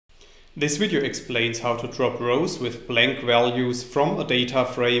This video explains how to drop rows with blank values from a data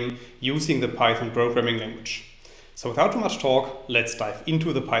frame using the Python programming language. So without too much talk, let's dive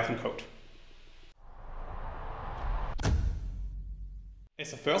into the Python code.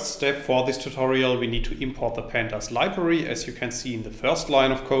 As a first step for this tutorial, we need to import the pandas library, as you can see in the first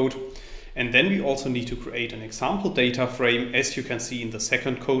line of code. And then we also need to create an example data frame, as you can see in the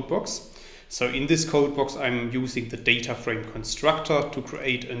second code box. So in this code box, I'm using the data frame constructor to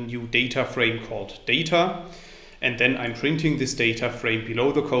create a new data frame called data. And then I'm printing this data frame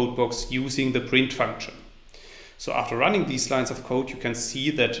below the code box using the print function. So after running these lines of code, you can see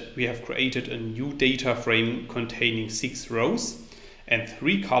that we have created a new data frame containing 6 rows and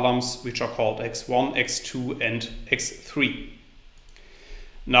 3 columns, which are called x1, x2, and x3.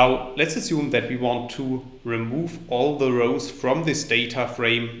 Now, let's assume that we want to remove all the rows from this data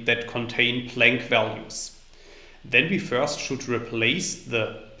frame that contain blank values. Then we first should replace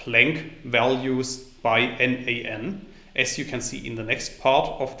the blank values by NaN, as you can see in the next part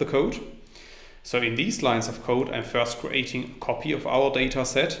of the code. So in these lines of code, I'm first creating a copy of our data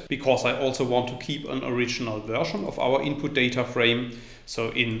set, because I also want to keep an original version of our input data frame. So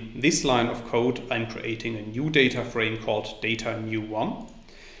in this line of code, I'm creating a new data frame called data new1.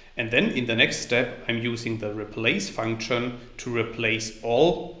 And then in the next step, I'm using the replace function to replace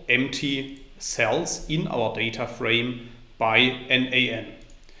all empty cells in our data frame by NaN.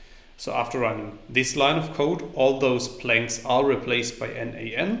 So after running this line of code, all those blanks are replaced by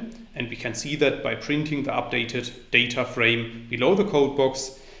NaN, and we can see that by printing the updated data frame below the code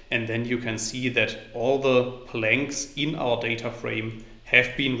box, and then you can see that all the blanks in our data frame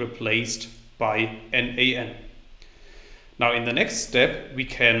have been replaced by NaN. Now in the next step, we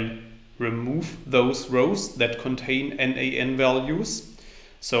can remove those rows that contain NaN values.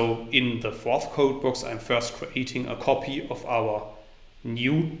 So in the fourth code box, I'm first creating a copy of our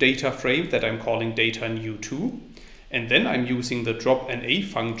new data frame that I'm calling data new2. And then I'm using the drop NA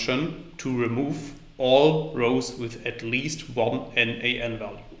function to remove all rows with at least one NaN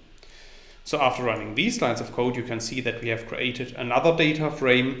value. So after running these lines of code, you can see that we have created another data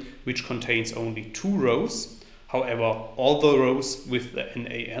frame which contains only 2 rows. However, all the rows with the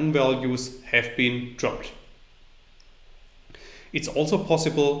NaN values have been dropped. It's also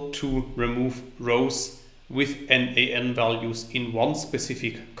possible to remove rows with NaN values in one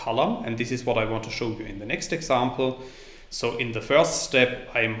specific column, and this is what I want to show you in the next example. So in the first step,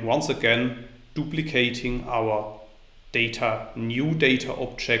 I'm once again duplicating our new data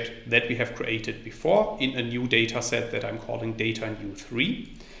object that we have created before in a new data set that I'm calling data new3.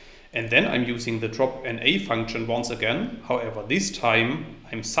 And then I'm using the drop NA function once again. However, this time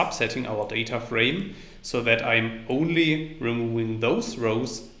I'm subsetting our data frame so that I'm only removing those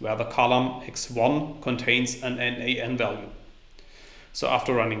rows where the column x1 contains an NaN value. So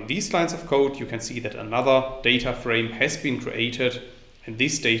after running these lines of code, you can see that another data frame has been created, and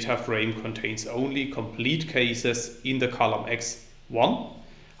this data frame contains only complete cases in the column x1.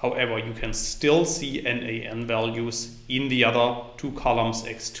 However, you can still see NaN values in the other 2 columns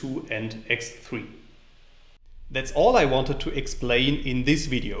x2 and x3. That's all I wanted to explain in this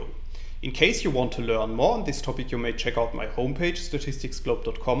video. In case you want to learn more on this topic, you may check out my homepage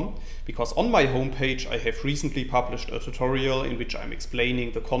statisticsglobe.com, because on my homepage I have recently published a tutorial in which I'm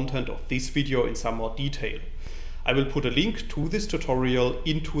explaining the content of this video in some more detail. I will put a link to this tutorial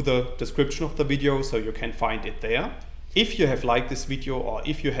into the description of the video, so you can find it there. If you have liked this video, or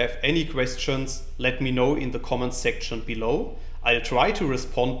if you have any questions, let me know in the comments section below. I'll try to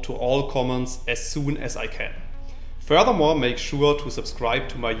respond to all comments as soon as I can. Furthermore, make sure to subscribe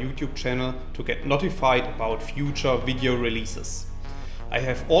to my YouTube channel to get notified about future video releases. I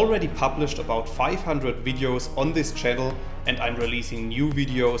have already published about 500 videos on this channel, and I'm releasing new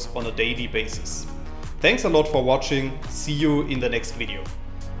videos on a daily basis. Thanks a lot for watching. See you in the next video.